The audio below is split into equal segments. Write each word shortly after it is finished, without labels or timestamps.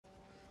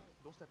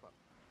Don't step up.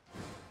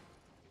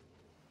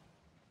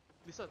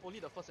 Listen, only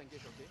the first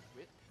engage, okay?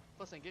 Wait.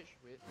 First engage,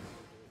 wait.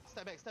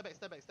 Step back. Okay,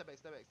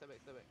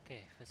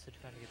 first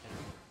defend get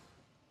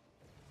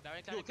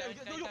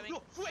Coming.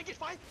 Yo, full engage,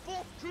 5, 4,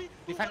 3, 2, 1,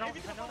 Defend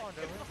everything now on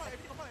the everything on fire.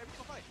 Yo,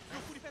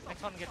 full defense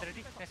Next one get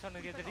ready. Next one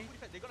get ready.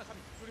 They're gonna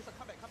come in. Yo, listen,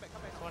 come back.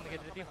 Next one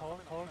get ready.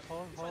 Hold. Yo,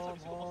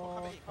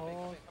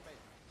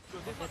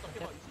 that's what I'm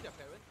talking about. You see their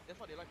parent? That's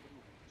what they like to do.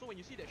 So when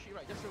you see that shit,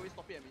 right, just straight away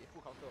stop it and be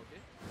full counter, okay?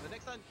 The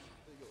next time,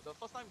 the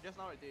first time just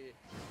now, right, they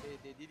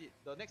did it.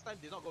 The next time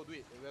they're not gonna do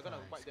it. We're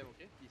gonna wipe them,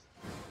 okay? Please.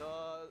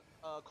 The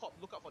cop,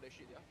 look out for that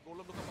shit, yeah?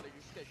 Golem, look out for that.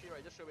 You see that shit, right?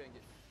 Just straight away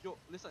engage. Yo,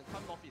 listen,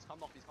 come northeast.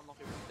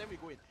 Then we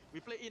go in.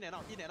 We play in and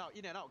out,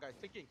 guys.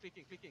 Click in.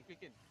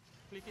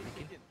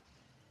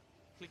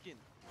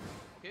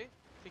 Okay?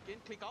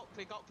 Click out.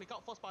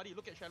 First party,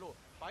 look at shallow.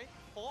 5,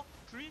 4,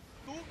 3,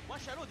 2, 1,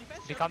 shallow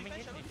defense. They coming in,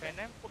 defend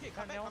them. Okay,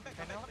 come back.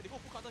 They go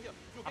full counter here.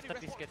 Yo, After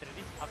this get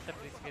ready. Come the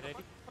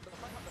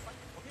front.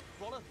 Okay,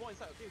 brawlers, ball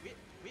inside. Okay, wait,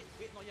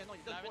 not yet.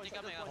 Just ball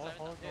inside.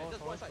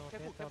 Just ball inside.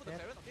 Careful the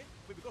parent. Okay,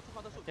 wait, we go full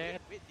counter soon.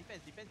 Wait,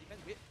 defense.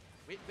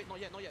 Wait, not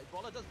yet.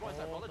 Brawler, just ball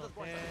inside.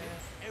 Okay,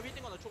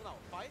 everything on the choke now.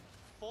 5,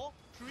 4,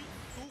 3,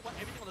 2,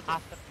 1, everything on the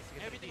choke. After this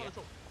get Everything ready. on the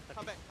choke.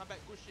 Come back.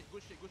 Good shit.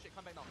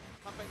 Come back now.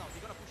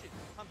 They're gonna push it.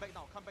 Come back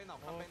now. Not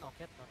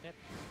yet. No.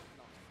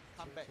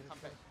 Come back.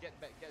 Get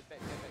back. Nice.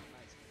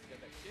 Get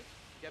back, okay?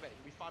 Get back.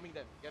 We farming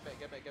them. Get back.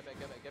 Get back,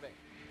 okay?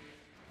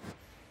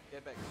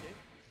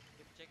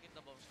 Keep checking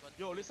the bomb squad.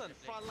 Yo, listen.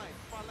 Front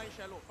line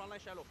shallow.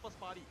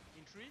 First party.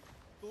 In 3,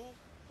 2,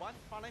 1.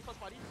 Front line, first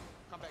party.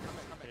 Come back.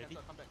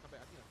 Cancel. Come back.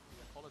 I think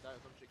a caller die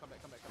or some shit. Come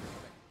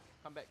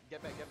back.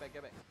 Get back.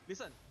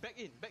 Listen. Back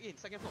in.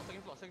 Second floor.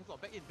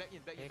 Back in.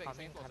 Second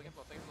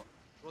floor.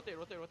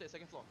 Rotate.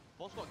 Second floor.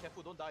 Boss squad,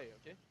 careful. Don't die,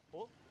 okay?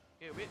 Hold.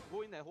 Okay, wait.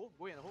 Go in and hold.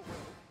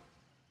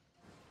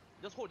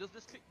 Just hold.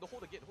 Just click.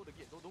 Hold the gate.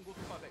 Don't go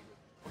too far back.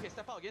 Okay,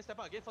 step out again.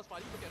 First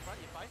party. Look at front.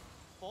 In 5,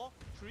 4,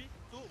 3,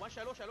 2, 1.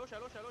 Shallow.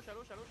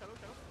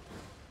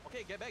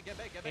 Okay, get back. Get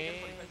back now.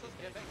 They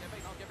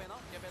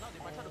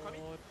might try to come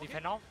in. Okay.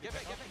 Defend now. Get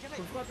back. Defend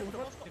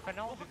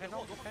now.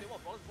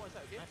 Ballers go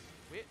inside. Okay.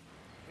 Wait.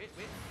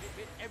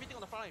 Everything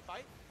on the front line.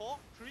 5, 4,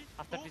 3, 2,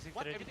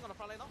 1. Everything on the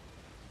front line now.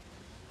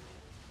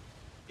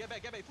 Get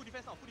back. Full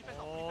defense now.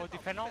 Oh,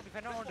 defend now. On the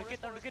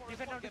gate.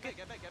 Defend on the gate.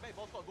 Get back.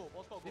 Ball squad go.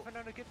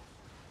 Defend on the gate.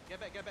 Get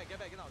back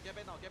now.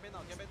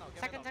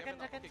 Second.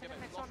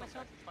 Next one. It's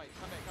fine.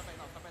 Come back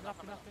now.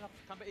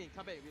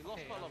 Come back. We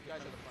lost quite a lot of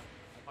guys at the front.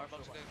 Our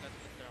bombs got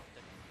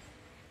interrupted.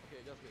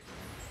 Okay, just wait.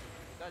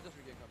 That just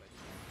regain comeback.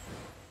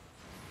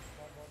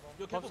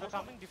 Yo, Bombs careful.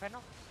 are coming. Defend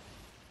now.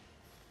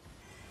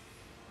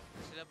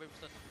 See the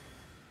brimstone.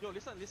 Yo,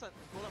 listen.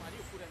 Golem, I need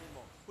to put them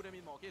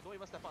in more. Okay, don't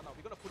even step out now.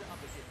 We're gonna put them up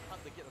the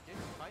gate. Okay,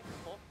 5,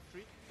 4,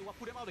 3, 2, 1.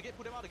 Put them out the gate.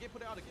 Okay,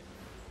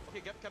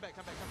 come back.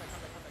 It's fine.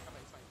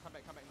 Come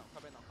back now.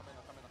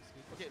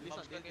 Okay,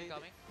 listen.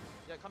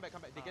 Yeah, come back.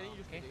 They're getting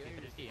used to it.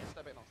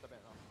 Step back now.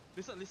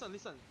 Listen.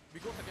 We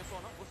go second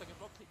floor now.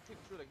 Click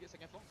through the gate.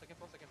 Second floor. Okay,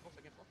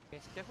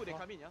 Careful, they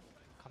come in, yeah.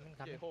 Coming.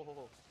 Okay,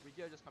 hold. We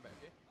gear, just come back.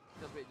 Okay.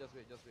 Just wait.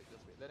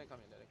 Let them come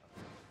in.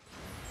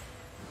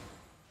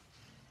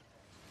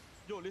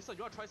 Yo, listen,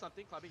 you wanna try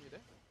something? Clubbing, you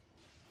there?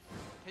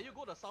 Can you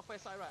go the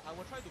southwest side, right? I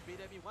will try to bait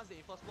them in. Once they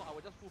in first floor, I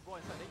will just full brawl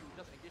inside, then you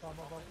just engage from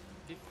southwest.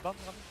 Bomb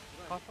coming.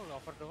 Careful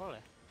over the wall.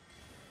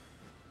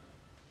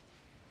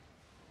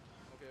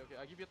 Okay,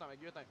 I give you time.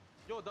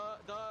 Yo,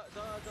 the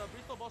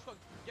Bristol boss squad,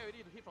 get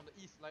ready to hit from the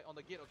east, like on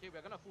the gate, okay?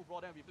 We're gonna full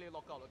brawl them, we play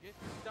lockout, okay?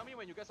 Tell me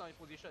when you guys are in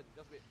position,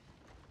 just wait.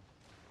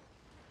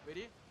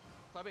 Ready?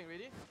 Clubbing,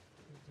 ready?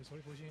 Sorry,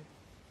 position.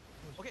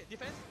 Okay,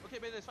 defense. Okay,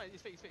 man, it's fine.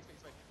 It's fake.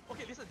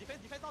 Okay, listen,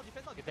 defense now.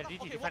 Defend now. Okay,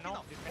 Defend now.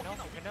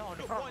 On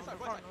the front.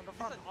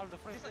 All the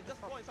front. Listen,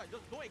 just go inside.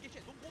 Just don't engage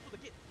it. Don't go to the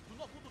gate. Do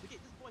not go to the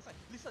gate. Just go inside.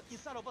 Listen,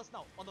 inside of us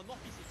now. On the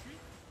northeast. 3,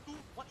 2,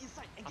 1.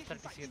 Inside. Engage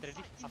inside.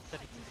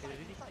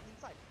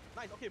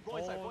 Nice. Okay, brawl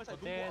inside. Don't go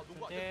out.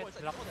 Just go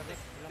inside.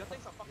 Their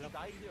tanks are fucking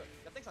dying here.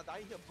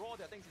 Brawl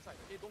their tanks inside.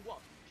 Okay, don't go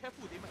out.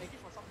 Careful. They might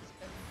engage from southeast.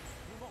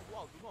 Do not go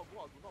out.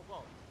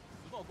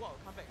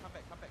 Come back.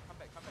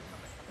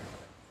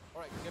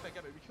 Alright, get back.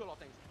 We kill a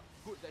lot of things.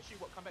 Good, that shit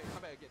work. Come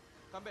back again.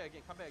 Come back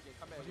again.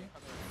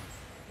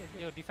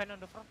 Yo, defend on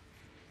the front.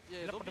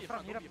 Yeah, don't be in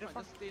front.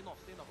 Just stay north,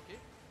 okay?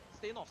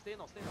 Stay north.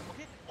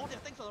 Okay? All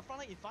their tanks on the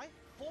front line in 5,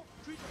 4,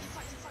 3, 2,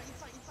 inside.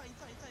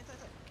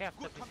 Okay,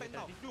 Good, come back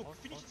now. Yo,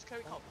 finish this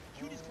carry cow.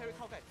 Kill this carry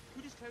cow guy. You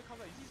see this carry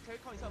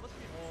cow inside of us?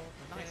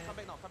 Nice, come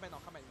back now.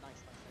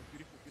 Nice.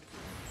 Beautiful.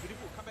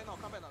 Come back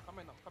now. Come back.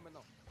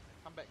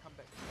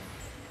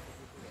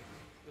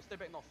 Yo, stay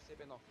back north.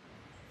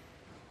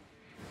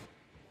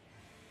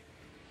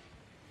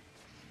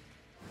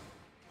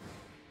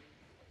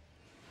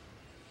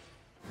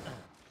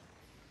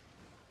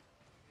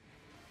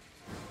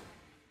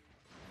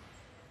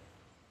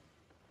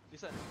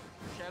 Listen,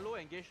 shallow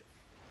engage,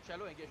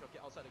 okay,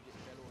 outside the gate,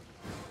 shallow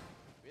engage.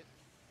 Wait.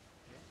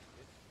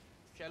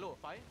 Shallow,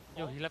 5, 4,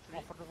 Yo, he left 3,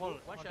 off the wall.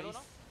 One shallow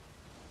now.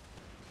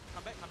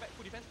 Come back.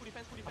 Full defense.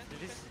 After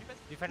this,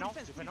 defend now.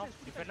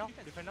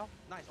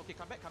 Nice. Okay,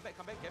 come back. Get back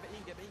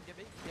in.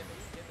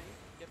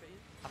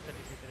 After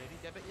this, it's ready.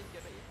 Get back in.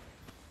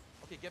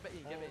 Okay, get back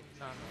in. No.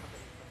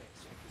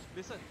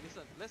 Listen.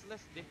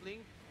 They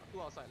playing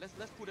two outside.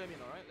 Let's put them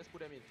in, alright? Let's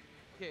put them in.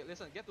 Okay,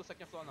 listen, get to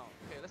second floor now.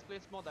 Okay, let's play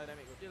small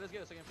dynamic. Okay, let's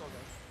get to second floor,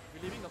 guys.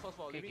 We're leaving the first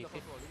floor. Leaving the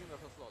first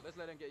floor. Let's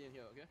let them get in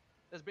here. Okay.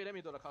 Let's bait them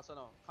into the castle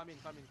now. Come in.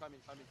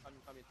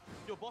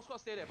 Yo, boss squad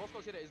stay there.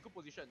 It's good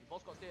position.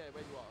 Boss squad stay there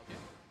where you are. Okay.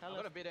 I'm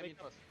gonna bait them in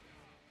first.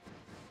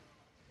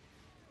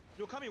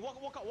 Yo, come in, walk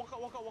out,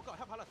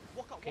 help Halan,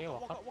 walk out,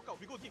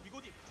 we go deep,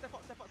 step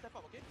up,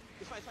 okay?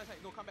 It's fine,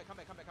 no, come back,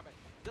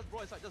 just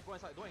brawl inside,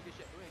 don't engage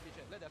yet,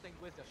 let their tank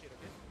waste their shit,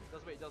 okay?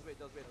 Just wait,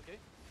 okay?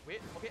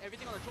 Wait, okay,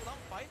 everything on the choke now,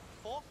 5,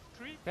 4,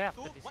 3,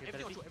 2, 1,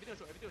 everything on choke.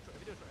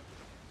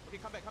 Okay,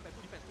 come back,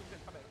 full defense,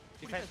 come back.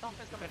 Defense, come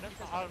back.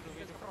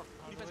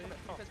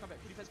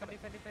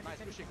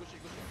 Nice, good shit,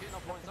 okay? Now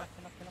brawl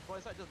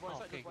inside, just brawl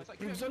inside.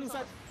 Brimstone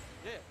inside.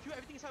 Yeah, kill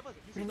everything inside first.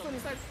 You see Brimstone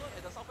inside.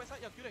 at the southwest side,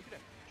 yeah, kill them.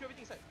 Kill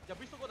everything inside. Yeah,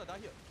 Brimstone gonna die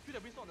here. Kill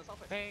the Brimstone on the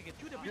southwest.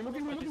 Kill the Brimstone.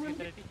 We're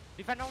looking.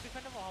 Defend now.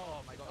 Oh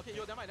my god. Okay,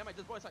 yo, never mind.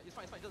 Just brawl inside. It's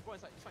fine. Just brawl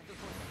inside.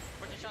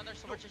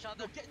 Support each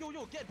other. Get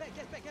back.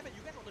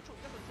 You guys on the choke.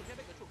 Get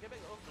back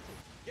off the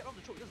choke. Get off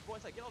the choke. Just brawl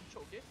inside. Get off the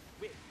choke, okay?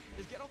 Wait.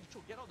 Just get off the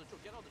choke. Get small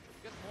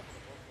for the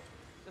ball.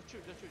 Just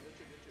chill. Okay,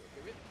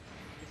 wait.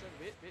 Listen,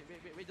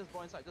 wait. Just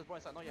brawl inside.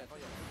 Not yet.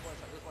 Just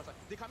brawl inside.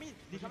 They come in.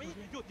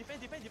 Yo,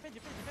 defend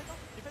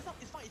now.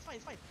 It's fine.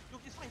 Yo,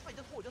 it's fine.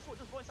 Just hold. Just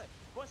brawl inside.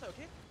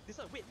 Okay?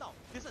 Listen, wait now.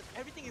 Listen,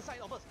 everything inside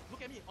of us.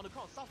 Look at me on the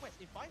count.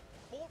 Southwest in 5,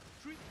 4,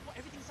 3,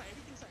 everything inside.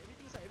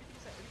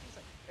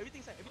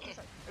 Everything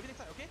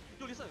inside, okay?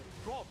 Yo, listen.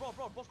 Brawl.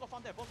 Boss got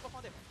farm there. Yo,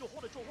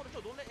 hold the choke.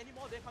 Don't let any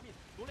more there come in.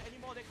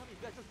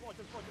 Guys, just brawl.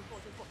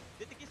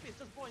 They take space.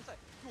 Just brawl inside.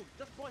 Yo,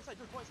 just brawl inside,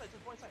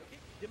 okay?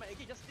 They might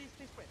engage. Just stay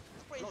spread.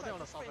 Spray inside.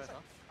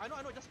 I know.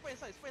 Just spray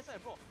inside,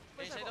 bro.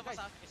 Inside the bus.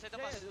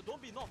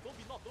 Don't be north.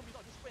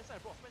 Just spray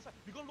inside, bro.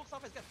 We're gonna look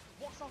southwest, guys.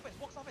 Walk southwest,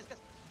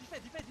 guys.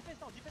 Defense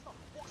now.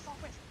 Walk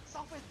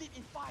southwest deep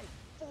in 5,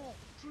 4,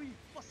 3.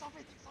 Go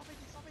southwest deep.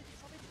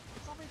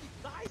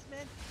 Nice,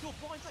 man. Yo,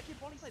 brawl inside. Keep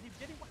brawling inside. They're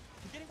getting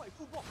white.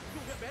 Full ball. Yo,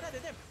 we're better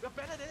than them,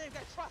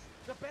 guys. Trust.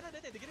 We're better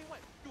than them. They're getting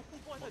white. Yo, full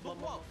ball inside. Don't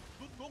go out.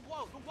 Don't go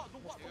out. Don't go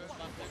out.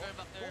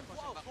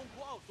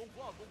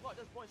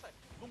 Just brawl inside.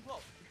 Don't go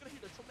out. You're gonna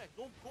hit the choke neck.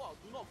 Don't go out.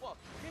 Do not go out.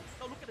 Okay?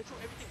 Now look at the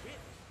choke. Everything.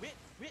 Wait.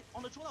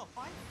 On the choke now.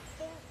 5,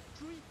 4,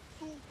 3,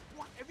 2,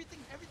 1. Everything.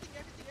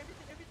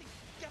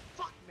 Get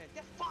fucked, man.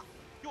 Get fucked.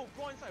 Yo,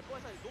 brawl inside.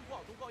 Don't go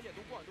out yet.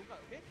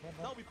 Okay?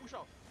 Now we push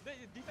out.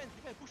 Defense.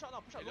 Push out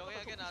now. Push out.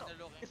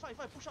 It's fine.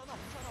 Push out now.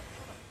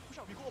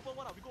 We go open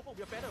one now.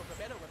 We're better.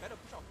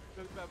 Push out.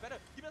 We're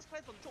better. Give us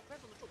cleanse on the choke.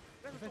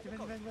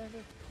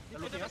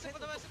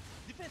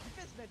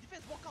 Defense, man.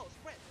 Defense, walk out.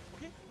 Spread.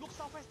 Okay? Look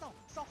southwest now.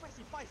 Southwest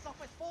in 5,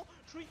 southwest 4,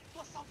 3.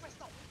 Go southwest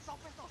now.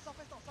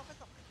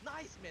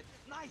 Nice, man.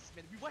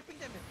 We wiping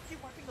them, man.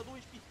 Keep wiping the low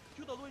HP.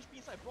 Kill the low HP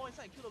inside. Brawl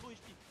inside and kill the low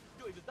HP.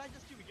 Yo, if you die,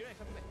 just kill Vigarian and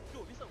coming back.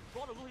 Yo, listen.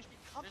 Brawl the low HP.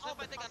 Come out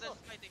the castle.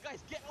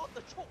 Guys, get off the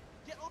choke.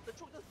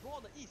 Just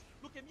brawl on the east.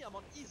 Look at me. I'm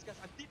on east, guys.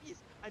 I'm deep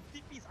east, guys.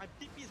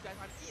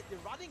 I'm east.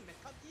 They're running, man.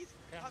 Come east.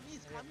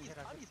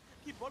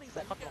 Keep brawling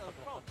inside. Look at the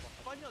crown.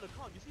 Find me on the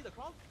crown. You see the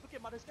crown? Look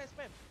at Mother Sky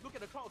spam. Look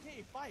at the crown.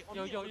 Okay, 5 on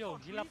me. Yo,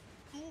 3,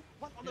 2,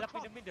 1 on the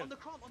crown.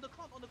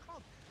 On the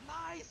crown.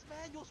 Nice,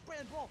 man. Yo, spray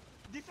and brawl.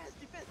 Defense.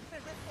 Red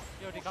spot.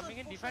 Yo, they coming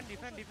in. Defend.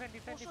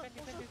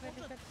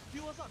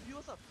 View us up.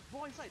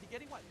 Brawl inside. They're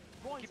getting white.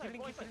 Brawl inside.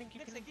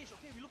 Next engage.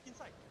 Okay, we look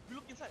inside.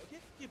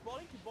 Okay, keep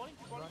brawling.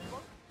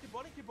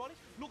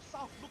 Look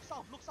south.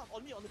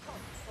 On me, on the crown.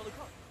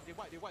 They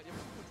white.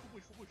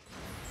 Full push.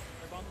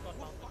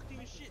 What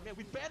fucking shit, man.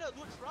 We better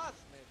do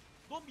trust, man.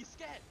 Don't be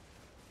scared.